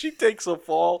 and she takes a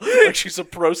fall like she's a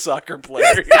pro soccer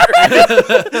player.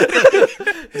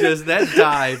 Just that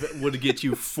dive would get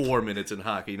you 4 minutes in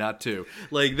hockey, not 2.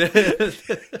 Like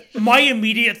that. My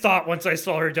immediate thought once I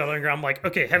saw her down on the ground, I'm like,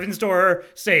 okay, Heaven's Door,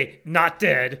 say not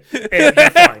dead, and you're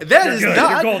fine. That You're is good. You're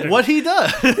not golden. what he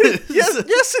does.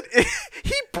 yes,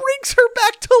 he brings her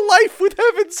back to life with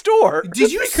Heaven's Door.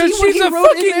 Did you see Because what she's he a wrote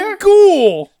in fucking there?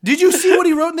 ghoul. Did you see what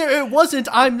he wrote in there? It wasn't,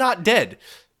 "I'm not dead."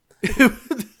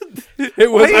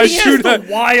 It was. I He has should the have.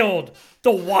 wild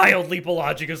leap of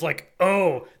logic is like,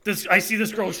 oh, I see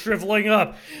this girl shriveling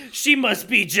up. She must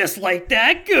be just like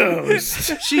that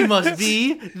ghost. She must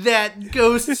be that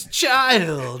ghost's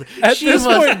child. At She this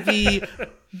must point- be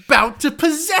about to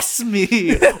possess me.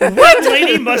 That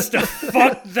lady must have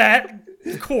fucked that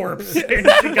corpse and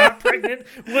she got pregnant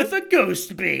with a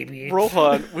ghost baby.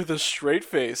 Rohan, with a straight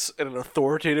face and an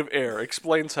authoritative air,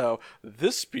 explains how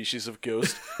this species of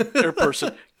ghost or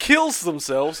person kills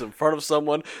themselves in front of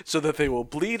someone so that they will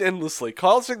bleed endlessly,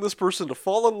 causing this person to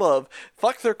fall in love,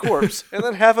 fuck their corpse, and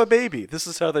then have a baby. This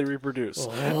is how they reproduce.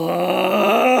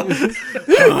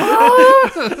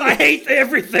 I hate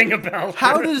everything about her.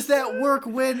 How does that work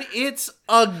when it's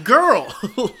a girl?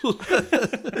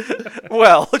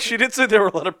 Well, she did say there were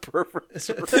a lot of perverts.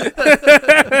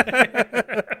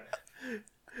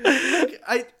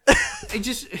 I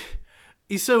just.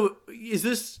 So is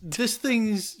this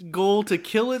thing's goal to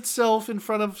kill itself in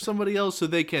front of somebody else so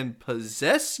they can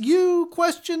possess you?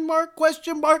 Question mark?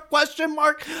 Question mark? Question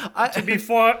mark?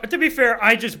 To be fair,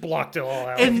 I just blocked it all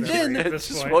out. And at then- this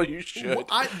Just, point. well, you should.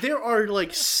 There are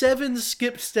like 7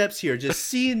 skipped steps here, just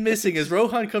seen missing, as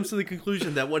Rohan comes to the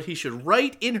conclusion that what he should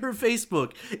write in her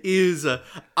Facebook is,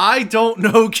 "I don't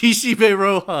know Kishibe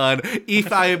Rohan.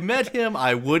 If I met him,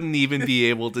 I wouldn't even be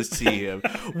able to see him."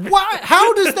 Why?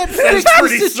 How does that fix the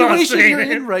pretty situation sus, ain't you're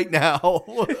it? in right now?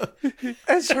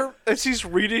 As he's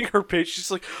reading her page,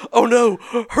 she's like, "Oh no,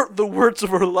 the words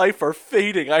of her life are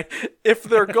fading. If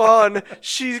they're gone,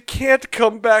 she can't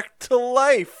come back to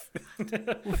life."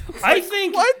 I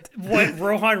think what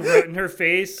Rohan wrote in her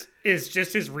face is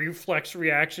just his reflex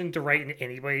reaction to right in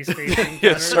anybody's face.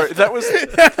 Yeah, sorry.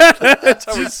 That's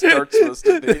how it starts supposed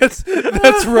to be.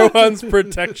 That's Rohan's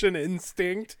protection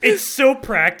instinct. It's so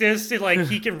practiced that like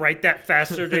he can write that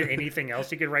faster than anything else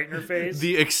he could write in her face.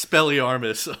 The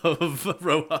Expelliarmus of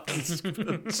Rohan's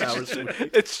power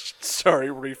suit. It's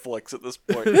reflex at this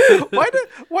point.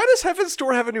 Why does Heaven's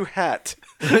Door have a new hat?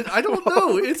 I don't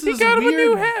know. It's this got him a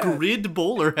new weird hat. grid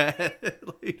bowler hat.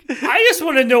 Like, I just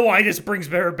want to know why this brings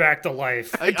her back to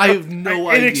life. I have no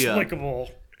idea. Inexplicable.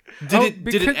 Did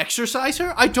it exercise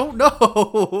her? I don't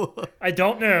know. I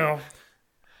don't know.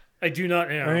 I do not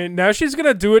know. I mean, now she's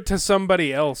gonna do it to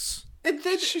somebody else. And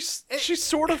then she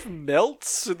sort of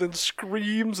melts and then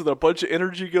screams and a bunch of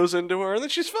energy goes into her and then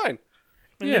she's fine.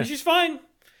 And then she's fine.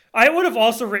 I would have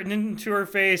also written into her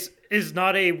face, is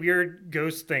not a weird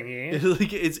ghost thingy.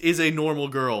 Like is a normal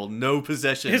girl, no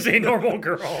possession. Is a normal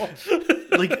girl.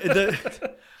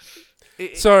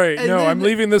 Sorry, no, then- I'm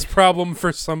leaving this problem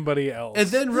for somebody else. And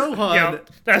then Rohan, Yeah,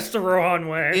 that's the Rohan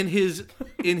way. in his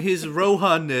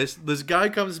Rohanness, this guy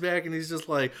comes back and he's just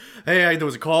like, "Hey, there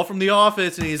was a call from the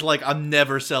office," and he's like, "I'm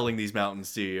never selling these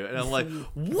mountains to you." And I'm like,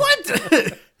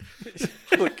 "What?"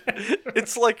 Look,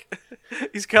 it's like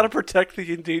he's got to protect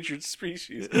the endangered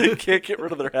species. He can't get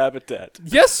rid of their habitat.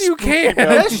 yes, you can.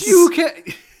 Yes, you can.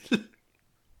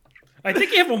 I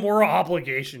think you have a moral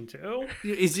obligation to.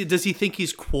 Does he think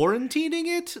he's quarantining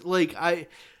it?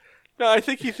 No, I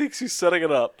think he thinks he's setting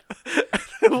it up.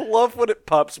 I love when it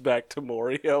pops back to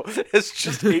Morio. It's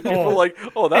just 8 people like,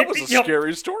 oh, that was a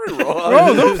scary story, Rohan.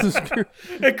 Oh, that was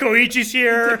Koichi's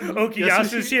here,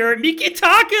 Okuyasu's here,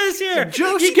 Mikitaka's here.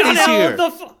 Josuke's here.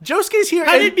 Josuke's here,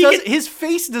 How and did his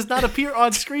face does not appear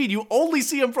on screen. You only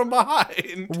see him from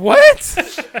behind.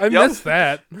 what? I missed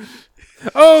that.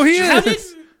 Oh, he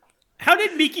is. How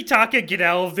did Mikitaka get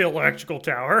out of the electrical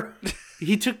tower?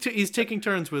 He's taking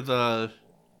turns with the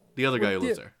other guy who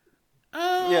lives there.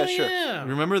 Oh, Yeah, sure. Yeah.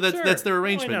 Remember that's their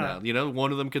arrangement Why now. not? You know,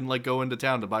 one of them can like go into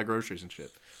town to buy groceries and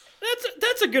shit.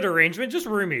 That's a good arrangement. Just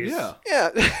roomies. Yeah. Yeah.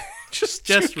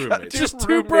 Just roommates. Just two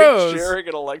roommates bros. sharing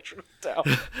an electric tower.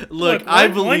 Look, I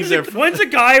believe they're. One's a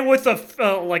guy with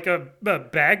a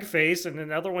bag face, and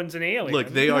another one's an alien. Look,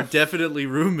 they are definitely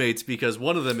roommates because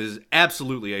one of them is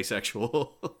absolutely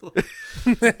asexual.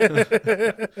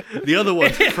 The other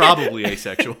one's probably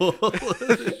asexual.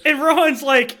 And Rohan's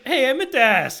like, "Hey, I meant to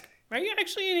ask, are you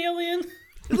actually an alien?"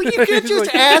 Like, you can't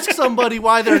just ask somebody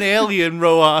why they're an alien,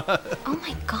 Rohan. Oh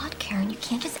my god, Karen, you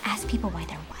can't just ask people why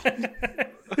they're white.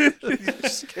 And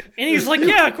he's like,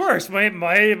 "Yeah, of course.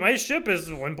 My ship is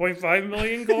 1.5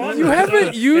 million kilometers. You haven't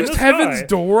in used the Heaven's sky."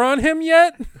 Door on him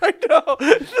yet? I know.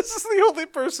 This is the only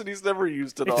person he's never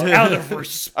used it on. Out of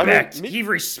respect, I mean, he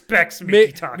respects May-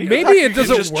 Mikitaka. maybe it just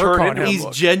doesn't work turn on into him. He's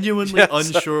Look. genuinely Yes.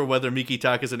 unsure whether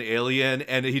Mikitaka is an alien,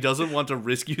 and he doesn't want to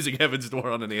risk using Heaven's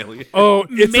Door on an alien. Oh,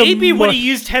 it's Maybe when mu- he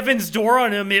used Heaven's Door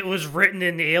on him, it was written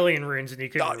in the alien runes, and he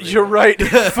couldn't. read You're it. right.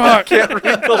 Fuck. Can't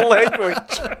read the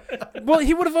language. Well,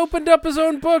 he would have opened up his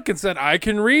own book and said, "I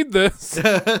can read this."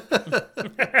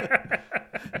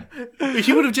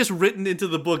 He would have just written into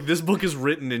the book, "This book is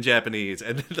written in Japanese,"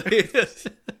 and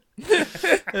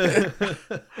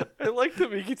I like that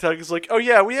Mikitaka's like, oh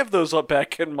yeah, we have those up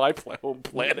back in my home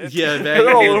planet. yeah, back They're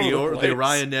all in over the place.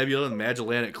 Orion Nebula and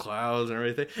Magellanic Clouds and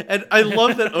everything. And I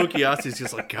love that Okuyasu's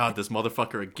just like, God, this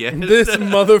motherfucker again. This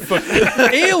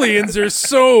motherfucker. Aliens are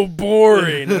so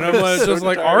boring. And I'm just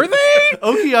like, are they?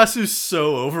 Okuyasu's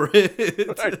so over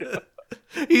it. I know.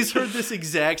 He's heard this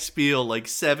exact spiel like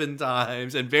 7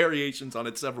 times and variations on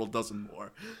it several dozen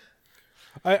more.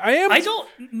 I am. I don't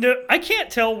know. I can't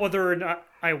tell whether or not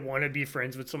I want to be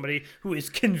friends with somebody who is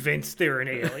convinced they're an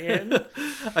alien.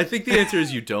 I think the answer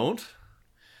is you don't.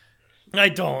 I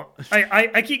don't.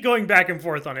 I keep going back and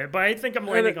forth on it, but I think I'm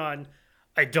landing on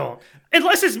I don't.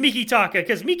 Unless it's Mikitaka,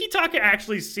 because Mikitaka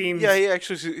actually seems... Yeah, he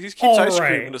keeps All ice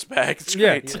cream right. in his bag. It's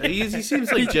Yeah. great. He seems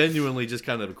like genuinely just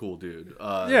kind of a cool dude.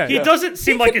 Yeah. He doesn't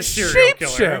seem like a serial killer.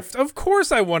 Shapeshift. Of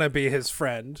course I want to be his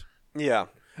friend. Yeah.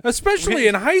 Especially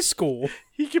in high school.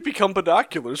 He could become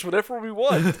binoculars whenever we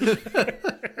want. He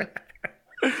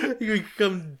could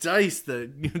become Dice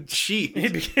the cheat.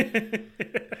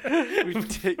 We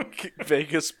take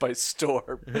Vegas by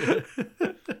storm.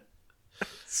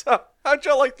 So, how'd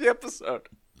y'all like the episode?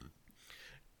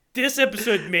 This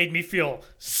episode made me feel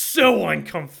so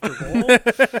uncomfortable.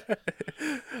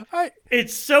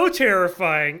 It's so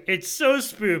terrifying. It's so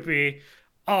spoopy.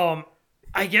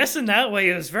 I guess in that way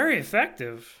it was very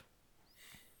effective.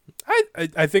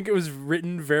 I think it was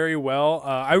written very well.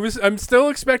 I'm still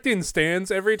expecting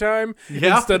stands every time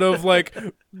Yeah. instead of like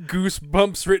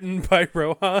goosebumps written by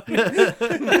Rohan.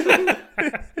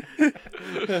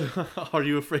 Are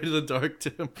you afraid of the dark,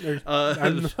 Tim?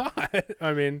 I'm not.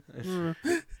 I mean,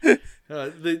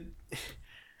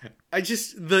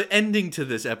 the ending to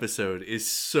this episode is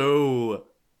so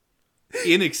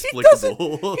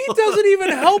inexplicable. he doesn't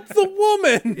even help the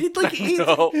woman.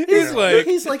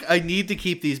 He's like, I need to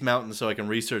keep these mountains so I can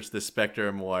research this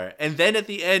specter more. And then at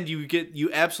the end, you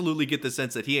absolutely get the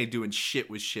sense that he ain't doing shit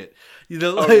with shit. You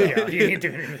know, he ain't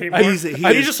doing anything anymore.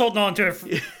 He's just holding on to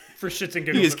it for shits and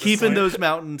giggles. He is keeping those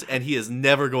mountains, and he is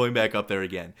never going back up there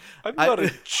again. I'm not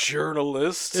a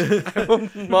journalist. I'm a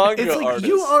manga artist.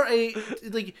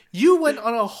 You went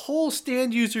on a whole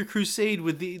stand user crusade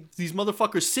with these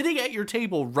motherfuckers sitting at your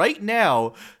table right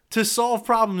now to solve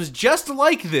problems just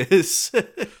like this.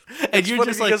 And you're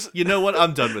just like, you know what?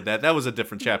 I'm done with that. That was a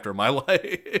different chapter of my life.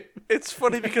 It's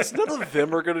funny because none of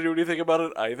them are going to do anything about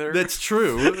it either. That's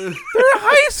true. They're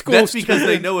high school. That's because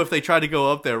they know if they try to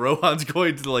go up there, Rohan's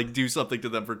going to like do something to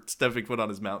them for stepping foot on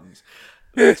his mountains.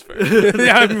 That's fair.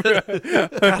 How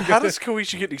does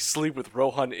Koichi get any sleep with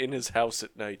Rohan in his house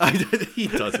at night? He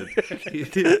doesn't.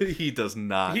 He does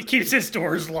not. He keeps his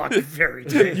doors locked very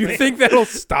tightly. You think that'll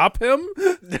stop him?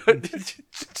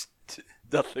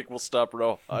 Nothing will stop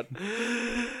Rohan.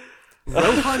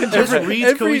 Rohan just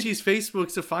reads Koichi's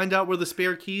Facebooks to find out where the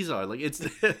spare keys are. Like it's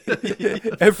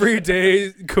every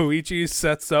day Koichi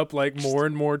sets up like more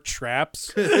and more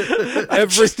traps. I'm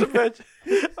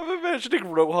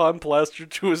imagining Rohan plastered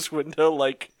to his window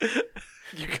like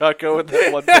Yukako in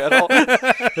that one panel.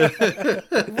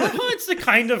 Rohan's the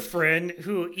kind of friend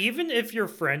who, even if you're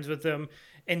friends with him,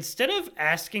 instead of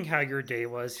asking how your day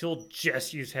was, he'll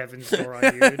just use Heaven's Door on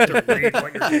you to read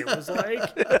what your day was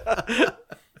like.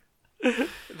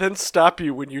 Then stop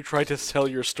you when you try to tell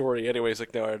your story. Anyways,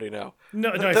 like, no, I already know.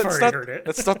 No, I've already heard it.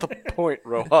 That's not the point,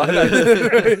 Rohan.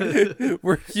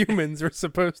 We're humans. We're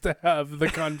supposed to have the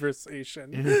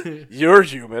conversation. You're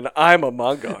human. I'm a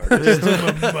manga artist.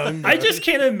 I just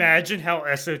can't imagine how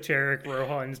esoteric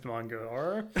Rohan's manga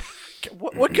are.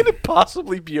 What could it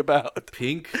possibly be about?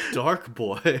 Pink Dark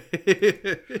Boy.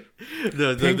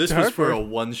 This was for a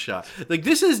one shot. Like,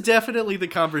 this is definitely the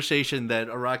conversation that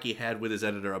Araki had with his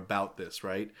editor about this,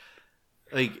 right?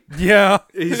 Like, yeah,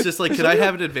 he's just like, "Can I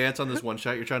have an advance on this one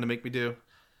shot you're trying to make me do?"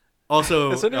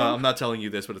 Also, I'm not telling you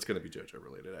this, but it's going to be JoJo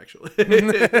related, actually.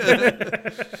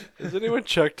 Has anyone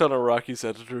checked on Araki's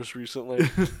editors recently?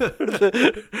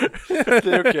 Are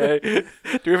they okay?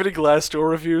 Do we have any Glassdoor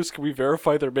reviews? Can we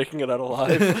verify they're making it out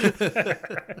alive?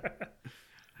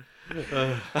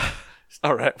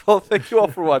 All right. Well, thank you all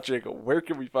for watching. Where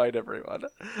can we find everyone?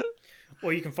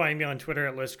 Well, you can find me on Twitter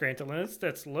at Los Grantolinus.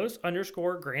 That's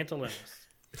Los_Grantolinus.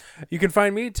 You can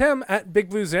find me, Tim, at Big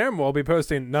Blue Zam. We'll be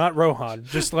posting not Rohan,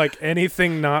 just like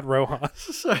anything not Rohan.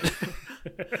 Sorry.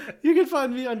 You can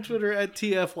find me on Twitter at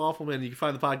TF Waffleman. You can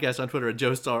find the podcast on Twitter at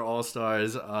Joestar All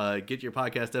Stars. Get your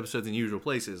podcast episodes in usual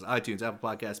places: iTunes, Apple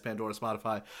Podcasts, Pandora,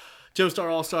 Spotify,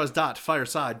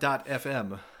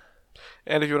 joestarallstars.fireside.fm.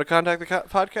 And if you want to contact the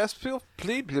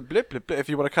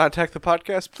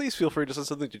podcast, please feel free to send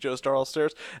something to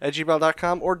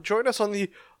joestarallstars@gmail.com or join us on the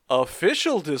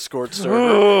official Discord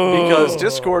server because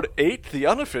Discord ate the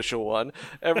unofficial one.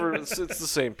 It's the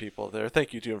same people there.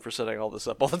 Thank you, Doom, for setting all this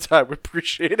up all the time. We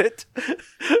appreciate it.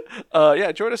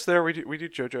 Yeah, join us there. We do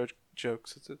JoJo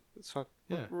jokes. It's fun.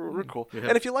 Yeah, we're cool. Yeah.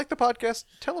 And if you like the podcast,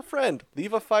 tell a friend.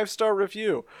 Leave a 5-star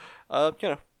review.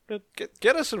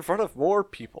 Get us in front of more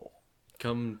people.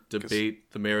 Come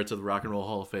debate the merits of the Rock and Roll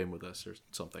Hall of Fame with us or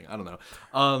something. I don't know.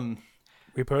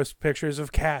 We post pictures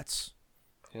of cats.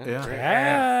 Yeah.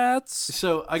 Cats.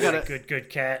 So I got a good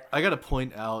cat. I got to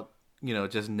point out,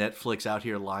 just Netflix out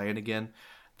here lying again.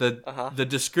 The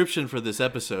description for this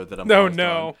episode that I'm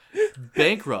on,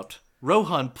 bankrupt.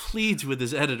 Rohan pleads with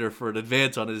his editor for an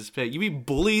advance on his pay. You mean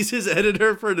bullies his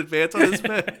editor for an advance on his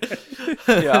pay?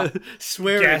 Yeah.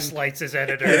 Gaslights his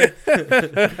editor.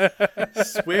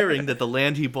 Swearing that the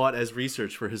land he bought as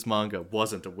research for his manga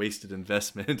wasn't a wasted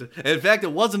investment. In fact,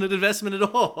 it wasn't an investment at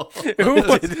all.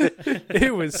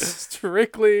 It was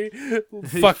strictly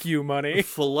fuck you money.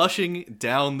 Flushing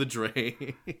down the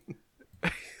drain.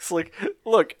 It's like,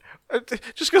 look,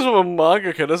 just because I'm a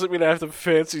mangaka doesn't mean I have to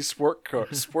fancy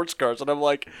sports cars. And I'm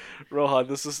like, Rohan,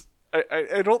 this is...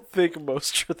 I don't think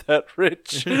most are that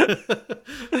rich.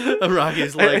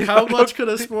 Araki's like, how much could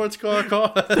a sports car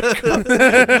cost?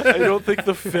 I don't think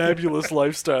the fabulous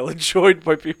lifestyle enjoyed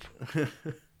by people.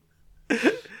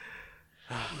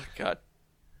 Oh, God.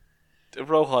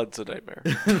 Rohan's a nightmare.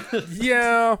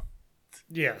 Yeah.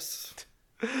 Yes.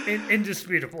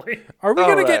 Indisputably. Are we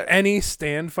going to get any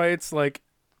stand fights like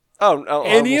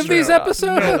any of these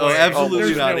episodes? Oh, absolutely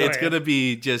There's not. no It's way. gonna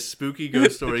be just spooky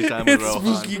ghost story time with It's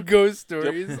Rohan. spooky ghost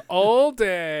stories all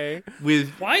day. With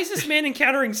Why is this man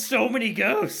encountering so many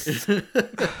ghosts?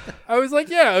 I was like,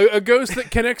 yeah, a ghost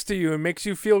that connects to you and makes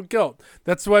you feel guilt.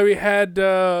 That's why we had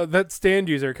that stand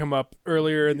user come up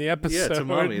earlier in the episode. yeah, to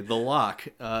mommy, the lock.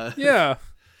 Yeah.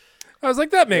 I was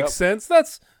like, that makes sense.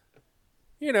 That's,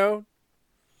 in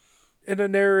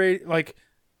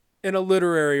a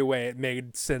literary way, it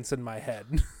made sense in my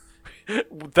head.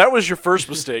 That was your first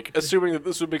mistake, assuming that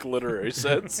this would make literary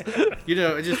sense.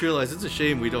 I just realized it's a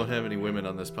shame we don't have any women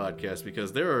on this podcast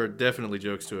because there are definitely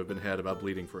jokes to have been had about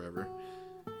bleeding forever.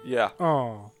 Yeah.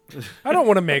 Oh, I don't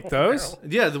want to make those.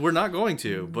 Yeah, we're not going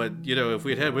to, but if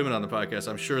we had women on the podcast,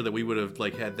 I'm sure that we would have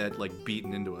had that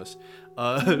beaten into us.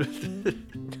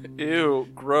 Ew,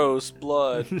 gross,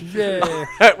 blood. Yeah.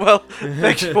 Well,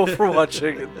 thank you all for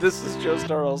watching. This is Joe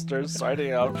Star All-Stars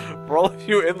signing out. For all of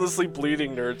you endlessly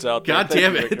bleeding nerds out there. God thank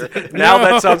damn you, it. Victor. Now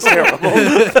that sounds terrible.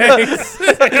 Thanks.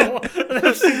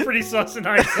 That seemed pretty sus and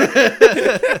nice.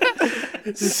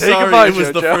 Say Sorry, goodbye, it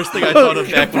was the JoJo. first thing I thought of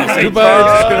back when I said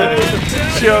Goodbye.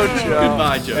 JoJo.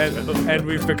 goodbye, Jojo. And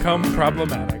we've become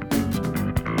problematic.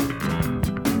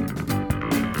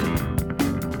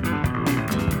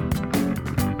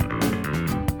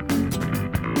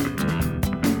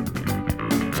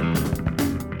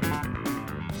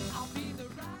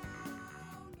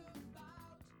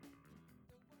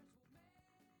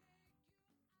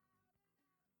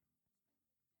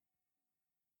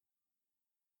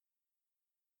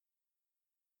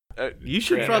 You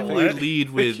should Grant, probably what? lead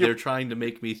with they're trying to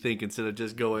make me think instead of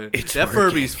just going, that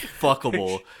Furby's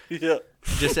fuckable. Yeah.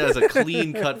 Just as a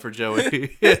clean cut for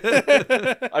Joey.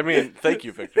 I mean, thank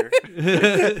you, Victor.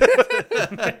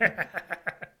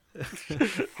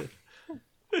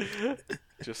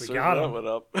 Just so got that him. one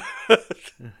up.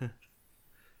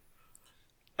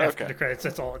 After Okay. the credits,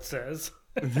 that's all it says.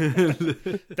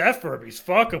 That Furby's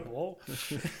fuckable.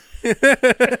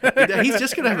 He's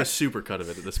just going to have a super cut of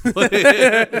it at this point.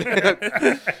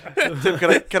 Tim,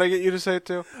 can I get you to say it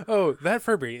too? Oh, that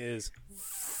Furby is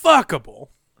fuckable.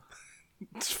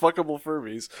 It's fuckable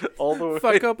Furbies all the way,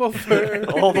 Fuckable Furby.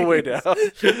 all the way down.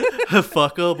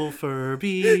 Fuckable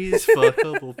Furbies.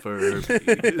 Fuckable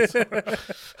Furbies.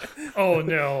 Oh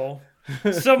no.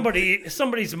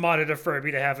 Somebody's modded a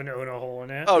Furby to have an Ona hole in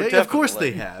it. Oh, Yeah, of course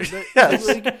definitely. they have. Yes.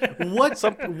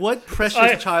 What precious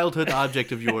I- childhood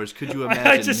object of yours could you I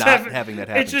imagine just not haven't- having that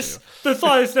happen It just to? the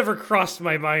thought has never crossed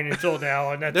my mind until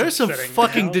now, and that's There's some upsetting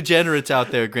fucking now. degenerates out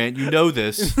there, Grant. You know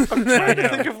this. I'm trying to know.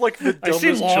 think of like the I see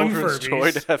dumbest long children's Furbies.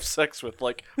 toy to have sex with,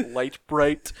 like Light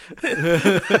Bright.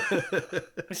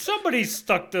 Somebody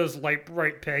stuck those light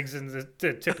bright pegs in the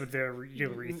tip of their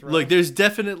urethra. Look, there's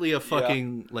definitely a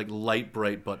fucking light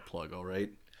bright butt plug. All right.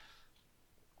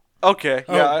 Okay,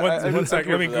 Oh, yeah, one I'm sec,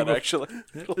 here let me for that, Google. actually.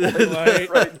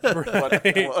 Light Butt bright.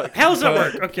 plug. how does that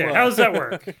work? Okay, how does that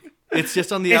work? It's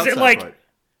just on the Is outside it like- part.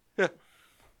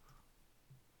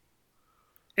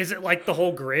 Is it like the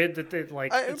whole grid that they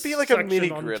like? It'd it's be like a sectioned mini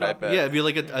on grid, I top? bet. Yeah, it'd be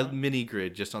like a mini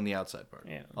grid just on the outside part.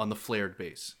 Yeah. On the flared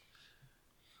base.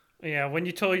 Yeah, when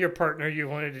you told your partner you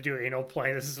wanted to do anal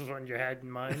play, this is what you had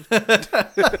in mind.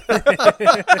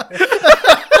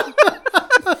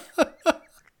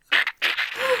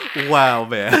 Wow,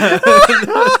 man.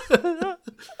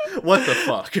 What the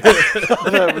fuck?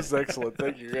 That was excellent.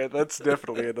 Thank you, Grant. That's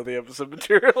definitely another episode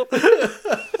material.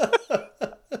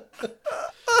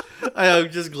 I'm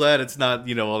just glad it's not,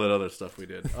 all that other stuff we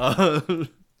did.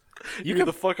 You mean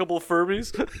the fuckable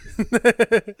Furbies?